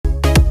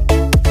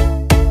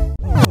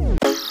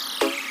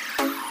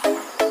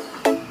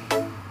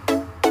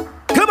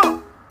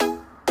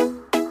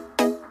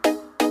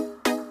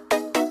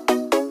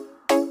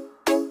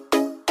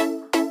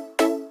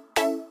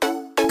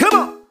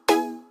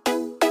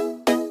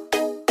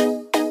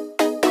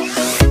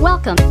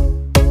Welcome.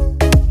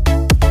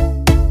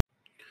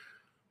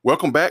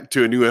 Welcome back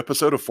to a new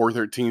episode of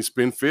 413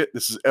 Spin Fit.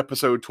 This is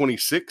episode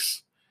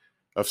 26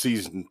 of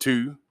season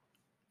 2.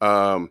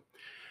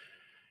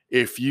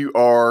 If you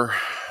are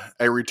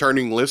a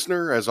returning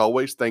listener, as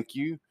always, thank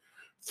you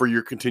for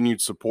your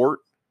continued support.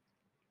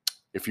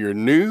 If you're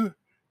new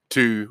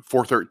to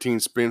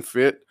 413 Spin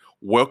Fit,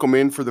 welcome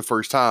in for the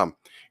first time.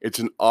 It's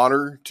an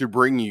honor to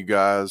bring you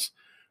guys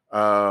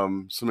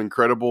some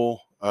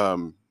incredible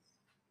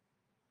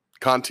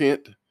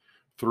content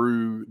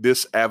through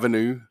this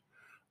avenue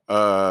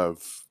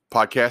of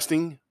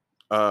podcasting.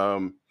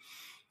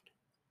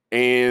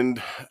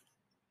 And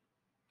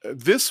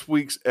this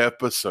week's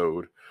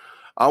episode,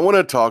 I want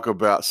to talk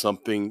about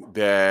something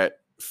that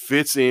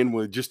fits in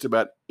with just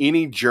about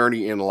any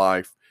journey in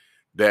life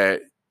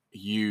that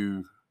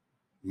you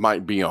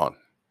might be on.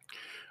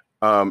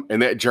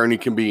 And that journey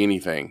can be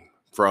anything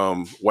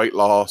from weight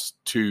loss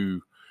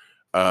to,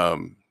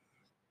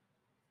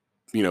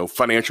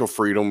 financial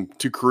freedom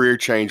to career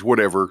change,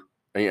 whatever.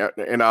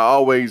 And I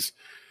always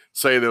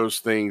say those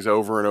things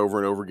over and over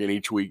and over again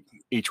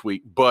each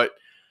week. But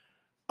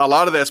a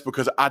lot of that's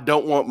because I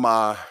don't want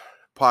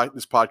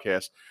this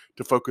podcast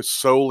to focus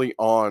solely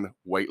on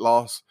weight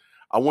loss.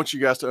 I want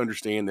you guys to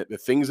understand that the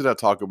things that I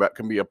talk about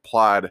can be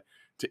applied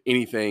to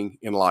anything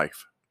in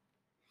life.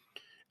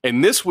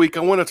 And this week, I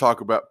want to talk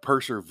about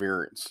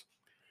perseverance.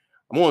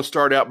 I'm going to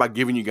start out by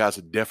giving you guys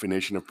a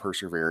definition of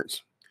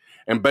perseverance.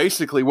 And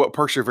basically what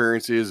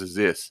perseverance is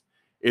this.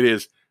 It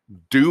is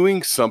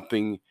doing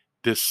something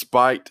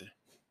despite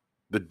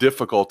the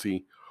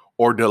difficulty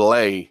or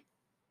delay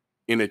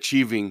in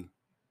achieving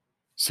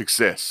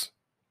success.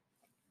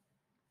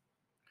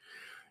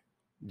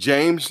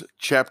 James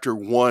chapter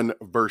 1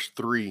 verse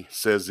 3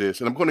 says this,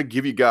 and I'm going to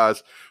give you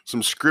guys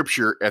some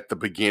scripture at the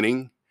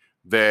beginning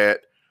that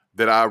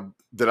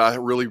I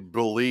really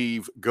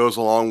believe goes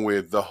along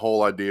with the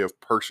whole idea of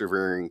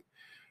persevering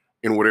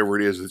in whatever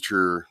it is that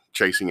you're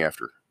chasing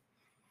after.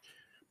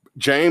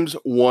 James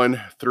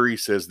 1:3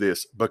 says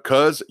this,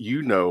 because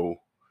you know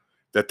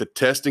that the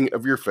testing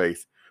of your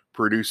faith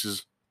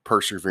produces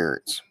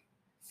perseverance.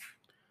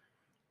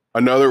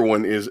 Another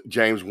one is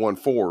James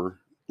 1:4,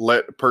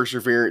 let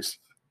perseverance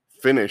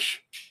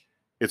finish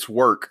its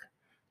work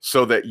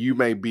so that you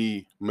may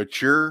be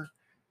mature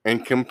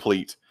and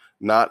complete,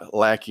 not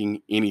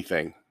lacking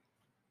anything.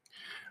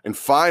 And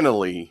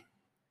finally,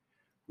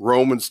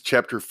 Romans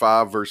chapter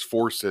 5 verse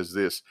 4 says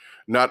this,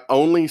 not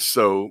only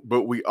so,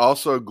 but we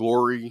also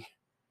glory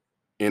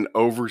in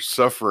over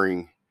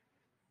suffering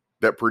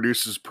that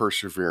produces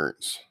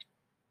perseverance.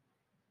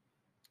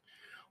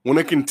 I want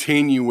to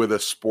continue with a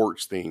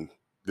sports theme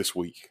this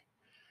week.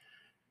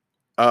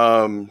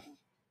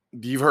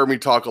 You've heard me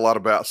talk a lot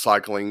about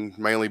cycling,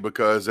 mainly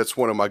because that's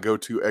one of my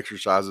go-to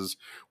exercises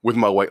with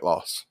my weight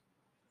loss.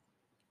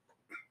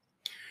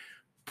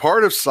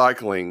 Part of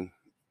cycling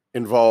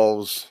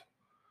involves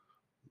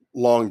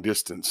long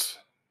distance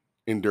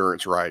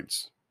endurance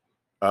rides.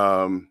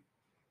 And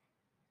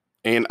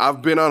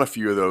I've been on a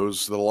few of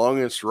those. The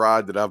longest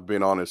ride that I've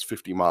been on is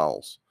 50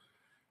 miles.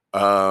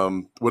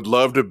 Would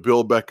love to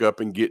build back up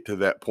and get to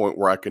that point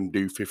where I can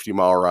do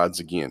 50-mile rides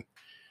again.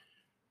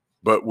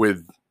 But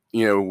with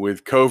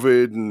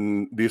COVID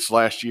and this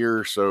last year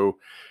or so,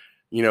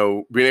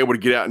 being able to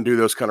get out and do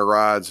those kind of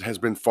rides has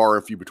been far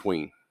and few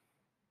between.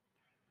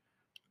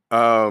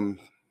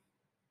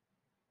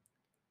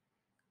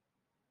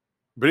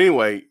 But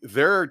anyway,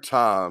 there are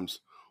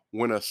times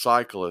when a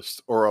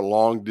cyclist or a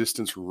long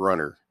distance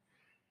runner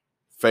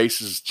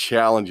faces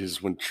challenges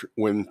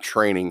when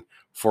training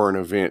for an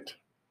event,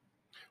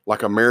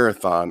 like a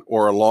marathon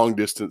or a long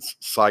distance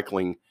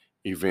cycling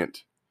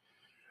event.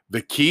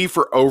 The key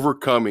for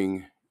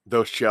overcoming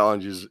those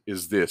challenges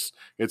is this.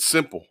 It's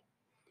simple.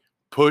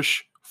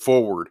 Push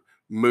forward,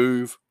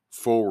 move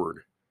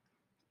forward.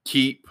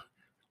 Keep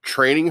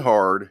training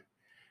hard.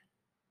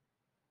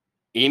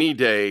 Any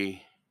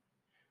day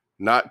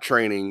not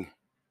training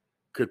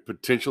could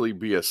potentially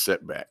be a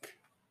setback.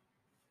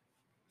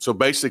 So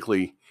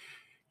basically,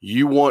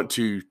 you want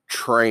to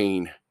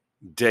train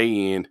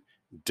day in,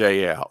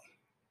 day out.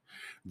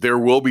 There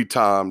will be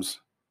times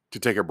to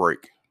take a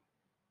break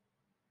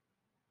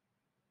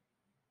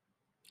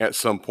at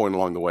some point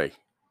along the way.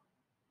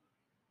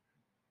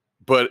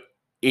 But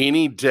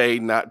any day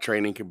not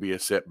training can be a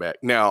setback.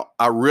 Now,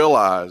 I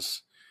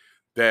realize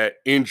that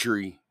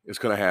injury is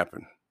going to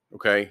happen,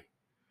 okay?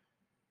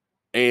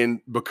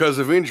 And because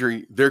of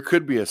injury, there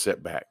could be a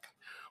setback.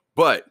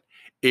 But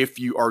if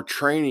you are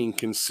training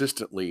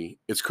consistently,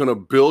 it's going to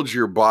build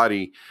your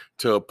body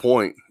to a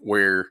point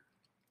where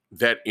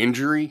that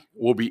injury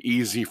will be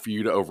easy for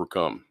you to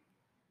overcome.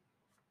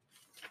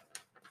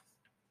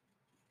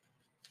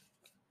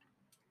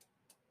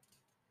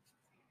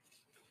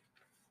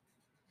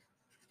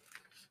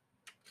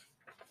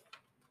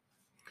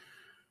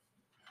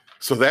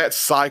 So that's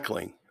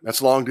cycling.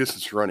 That's long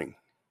distance running.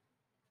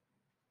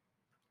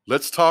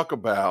 Let's talk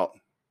about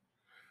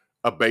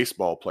a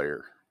baseball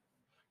player.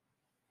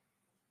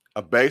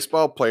 A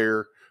baseball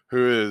player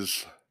who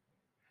is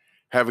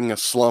having a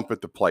slump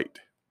at the plate.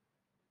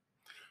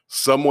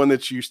 someone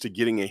that's used to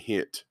getting a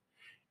hit,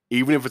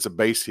 even if it's a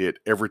base hit,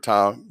 every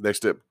time they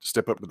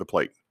step up to the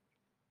plate.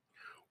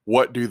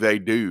 What do they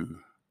do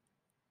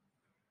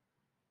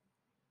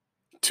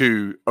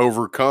to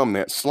overcome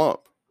that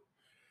slump?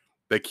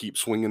 They keep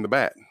swinging the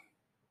bat.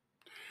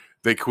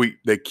 They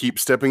keep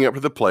stepping up to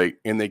the plate,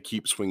 and they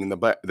keep swinging the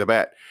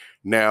bat.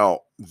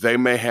 Now, they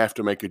may have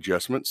to make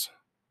adjustments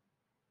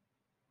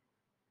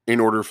in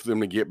order for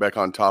them to get back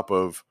on top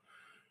of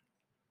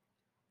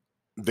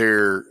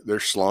their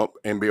slump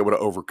and be able to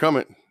overcome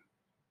it.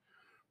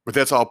 But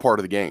that's all part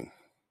of the game.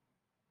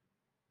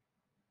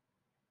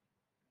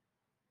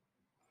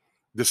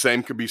 The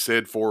same could be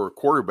said for a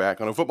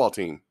quarterback on a football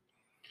team.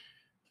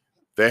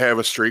 They have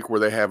a streak where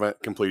they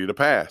haven't completed a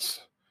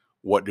pass.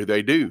 What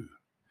do?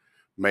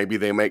 Maybe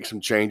they make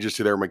some changes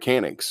to their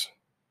mechanics,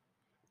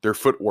 their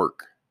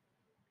footwork,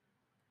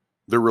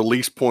 the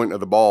release point of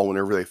the ball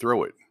whenever they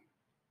throw it.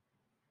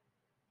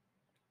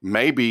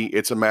 Maybe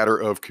it's a matter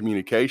of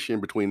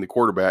communication between the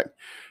quarterback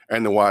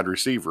and the wide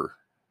receiver,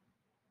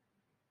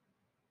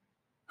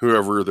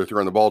 whoever they're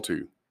throwing the ball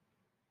to.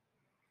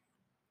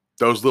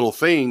 Those little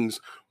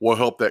things will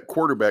help that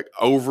quarterback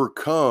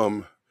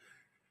overcome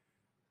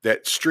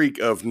that streak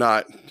of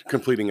not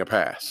completing a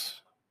pass.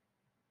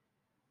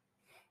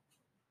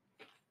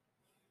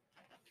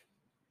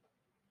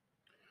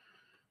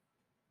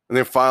 And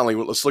then finally,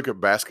 let's look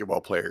at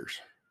basketball players.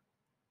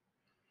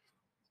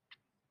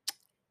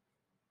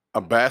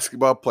 A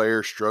basketball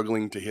player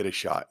struggling to hit a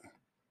shot.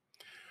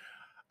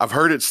 I've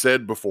heard it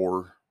said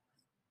before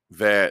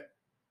that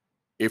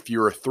if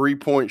you're a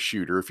three-point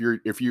shooter,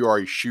 if you are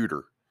a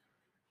shooter,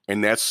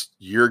 and that's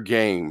your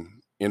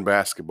game in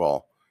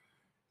basketball,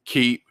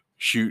 keep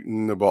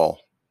shooting the ball.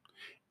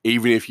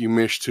 Even if you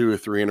miss 2 or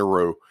 3 in a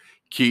row,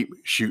 keep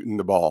shooting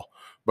the ball,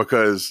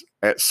 because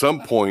at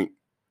some point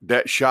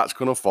that shot's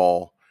going to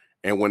fall,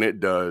 and when it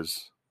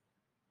does,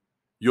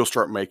 you'll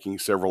start making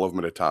several of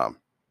them at a time.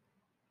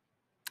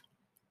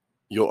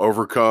 You'll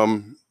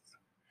overcome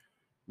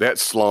that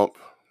slump.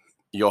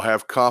 You'll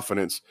have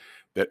confidence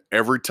that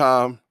every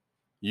time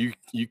you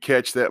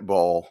catch that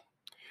ball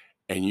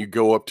and you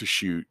go up to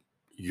shoot,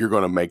 you're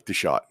going to make the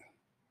shot.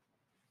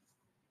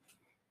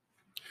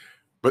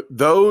 But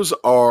those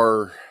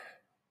are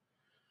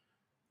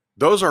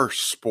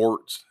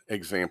sports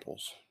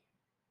examples.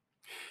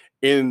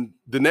 In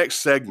the next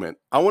segment,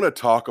 I want to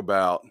talk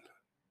about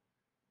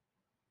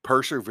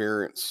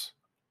perseverance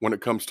when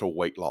it comes to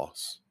weight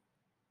loss.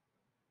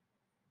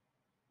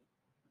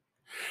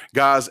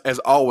 Guys, as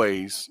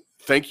always,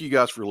 thank you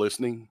guys for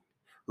listening.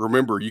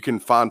 Remember, you can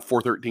find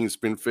 413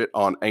 SpinFit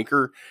on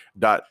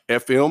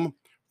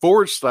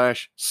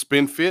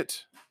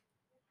anchor.fm/SpinFit.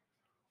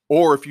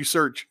 Or if you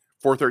search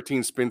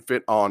 413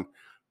 SpinFit on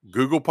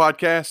Google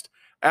Podcast,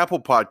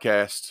 Apple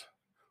Podcast,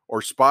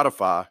 or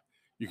Spotify,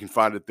 you can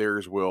find it there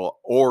as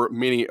well, or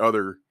many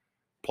other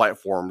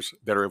platforms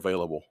that are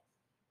available.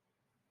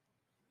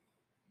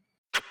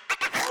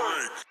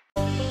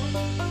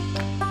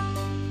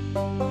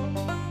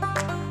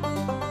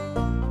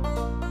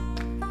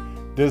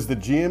 Does the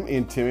gym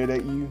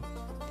intimidate you?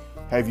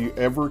 Have you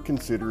ever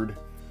considered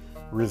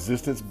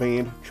resistance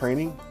band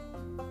training?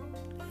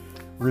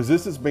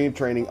 Resistance band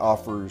training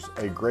offers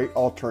a great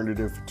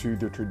alternative to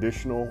the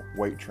traditional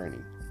weight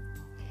training.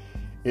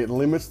 It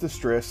limits the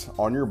stress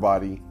on your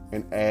body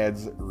and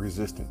adds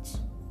resistance.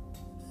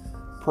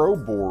 Pro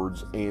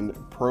Boards and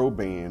Pro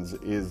Bands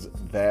is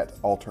that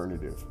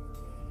alternative.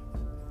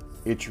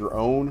 It's your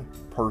own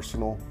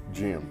personal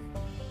gym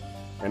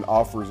and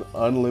offers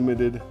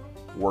unlimited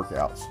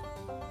workouts.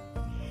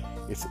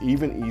 It's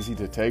even easy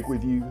to take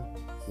with you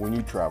when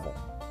you travel.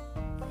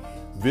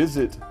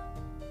 Visit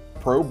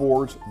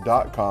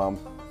proboards.com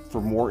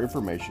for more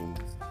information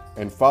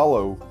and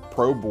follow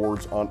Pro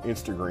Boards on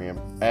Instagram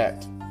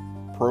at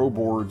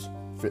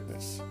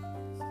ProBoardsFitness.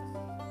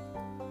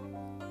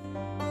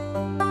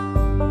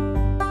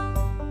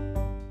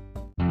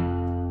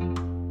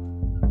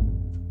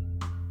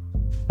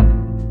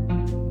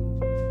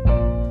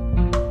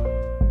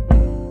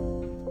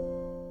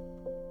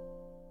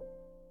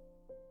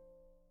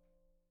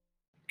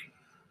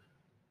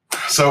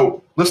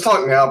 So let's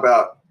talk now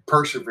about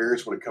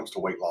perseverance when it comes to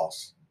weight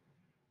loss.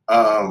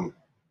 The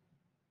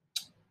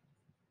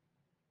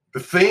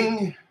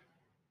thing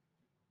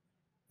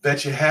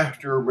that you have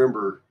to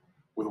remember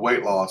with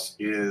weight loss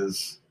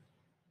is,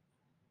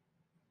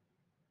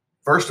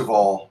 first of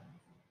all,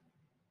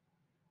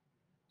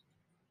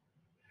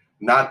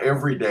 not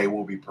every day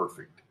will be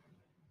perfect.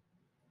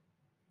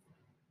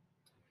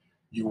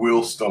 You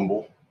will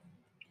stumble.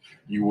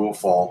 You will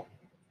fall.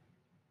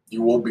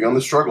 You will be on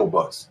the struggle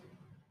bus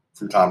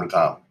from time to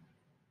time.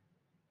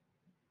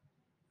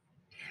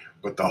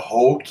 But the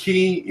whole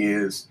key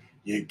is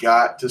you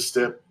got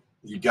to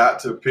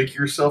pick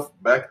yourself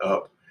back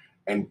up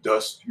and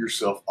dust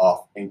yourself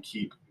off and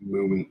keep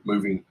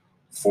moving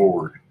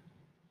forward.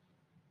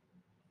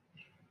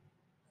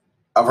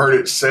 I've heard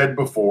it said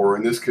before,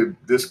 and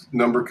this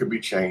number could be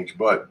changed,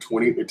 but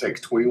it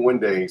takes 21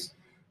 days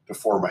to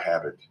form a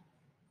habit.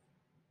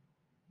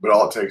 But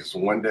all it takes is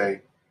one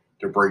day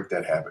to break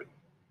that habit.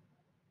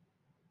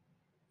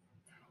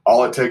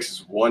 All it takes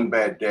is one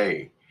bad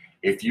day.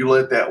 If you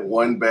let that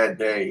one bad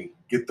day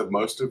get the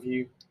most of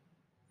you,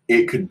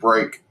 it could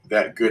break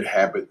that good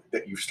habit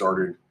that you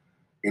started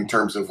in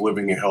terms of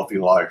living a healthy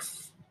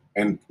life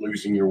and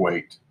losing your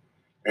weight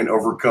and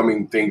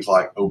overcoming things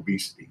like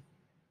obesity,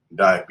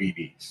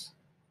 diabetes,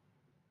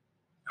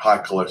 high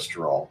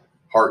cholesterol,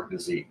 heart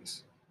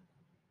disease,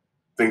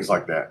 things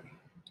like that.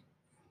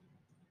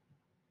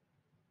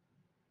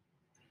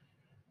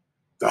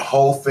 The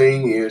whole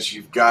thing is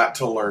you've got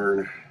to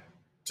learn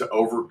to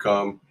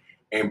overcome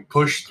and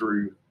push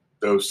through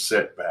those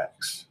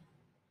setbacks.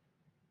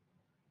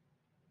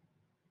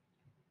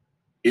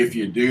 If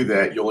you do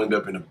that, you'll end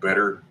up in a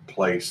better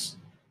place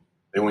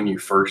than when you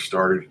first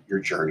started your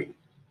journey.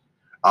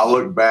 I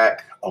look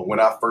back on when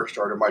I first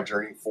started my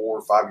journey 4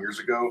 or 5 years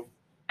ago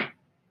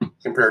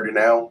compared to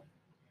now.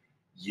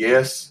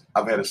 Yes,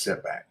 I've had a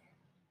setback,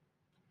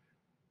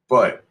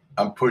 but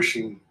I'm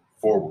pushing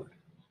forward.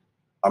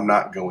 I'm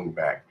not going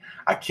back.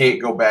 I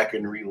can't go back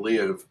and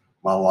relive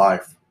my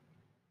life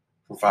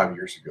from 5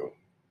 years ago.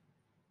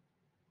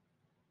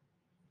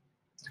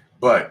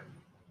 But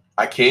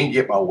I can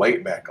get my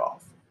weight back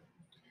off.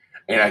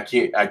 And I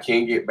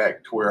can't get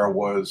back to where I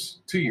was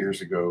 2 years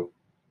ago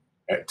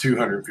at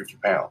 250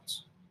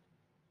 pounds.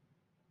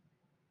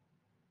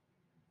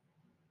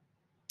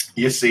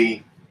 You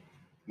see,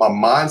 my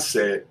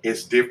mindset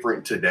is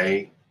different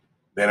today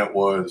than it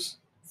was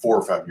 4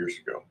 or 5 years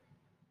ago.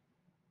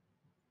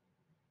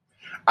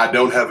 I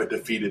don't have a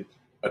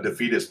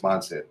defeatist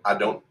mindset. I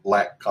don't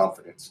lack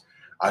confidence.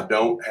 I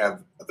don't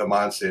have the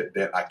mindset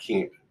that I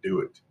can't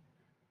do it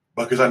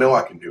because I know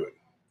I can do it.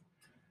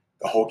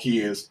 The whole key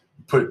is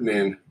putting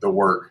in the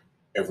work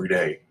every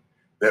day.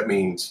 That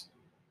means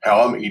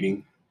how I'm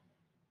eating,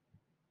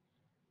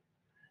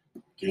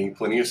 getting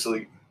plenty of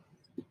sleep,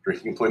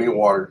 drinking plenty of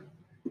water,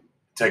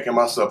 taking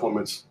my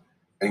supplements,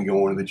 and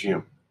going to the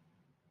gym.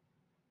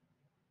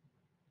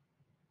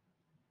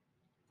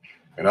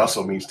 It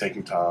also means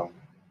taking time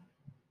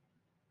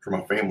for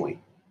my family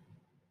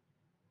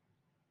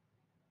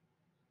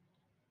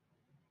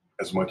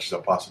as much as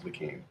I possibly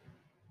can.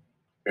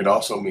 It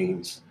also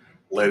means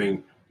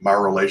letting my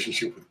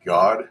relationship with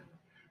God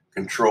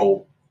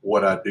control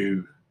what I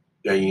do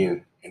day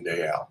in and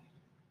day out,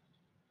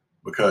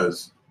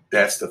 because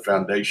that's the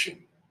foundation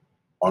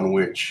on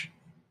which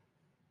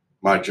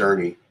my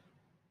journey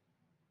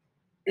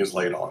is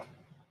laid on.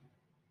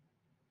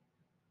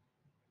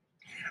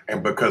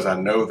 And because I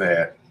know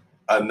that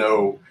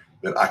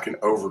I can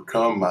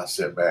overcome my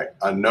setback.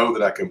 I know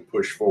that I can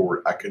push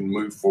forward. I can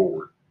move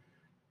forward,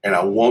 and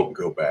I won't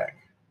go back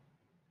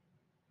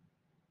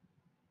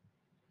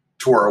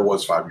to where I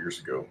was 5 years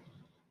ago.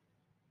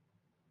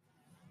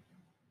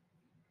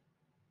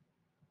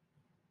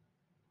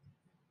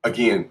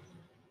 Again,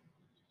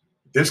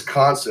 this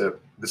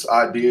concept, this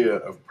idea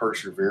of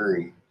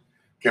persevering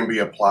can be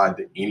applied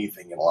to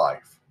anything in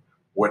life.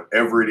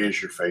 Whatever it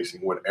is you're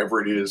facing,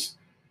 whatever it is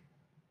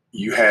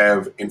you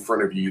have in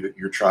front of you that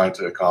you're trying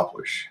to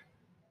accomplish.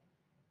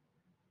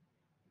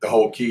 The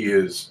whole key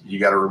is you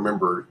got to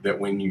remember that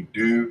when you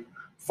do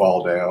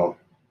fall down,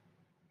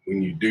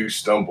 when you do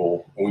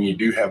stumble, when you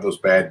do have those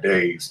bad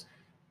days,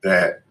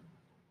 that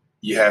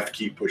you have to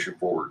keep pushing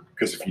forward.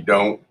 Because if you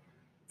don't,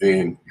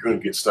 then you're going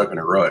to get stuck in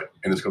a rut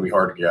and it's going to be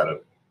hard to get out of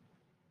it.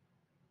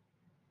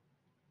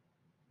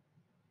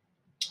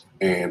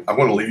 And I'm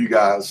going to leave you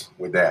guys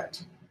with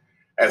that.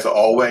 As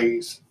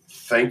always,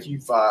 thank you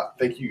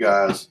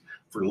guys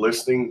for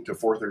listening to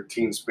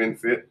 413 Spin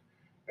Fit.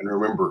 And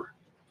remember,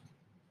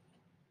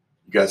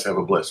 you guys have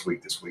a blessed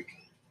week this week.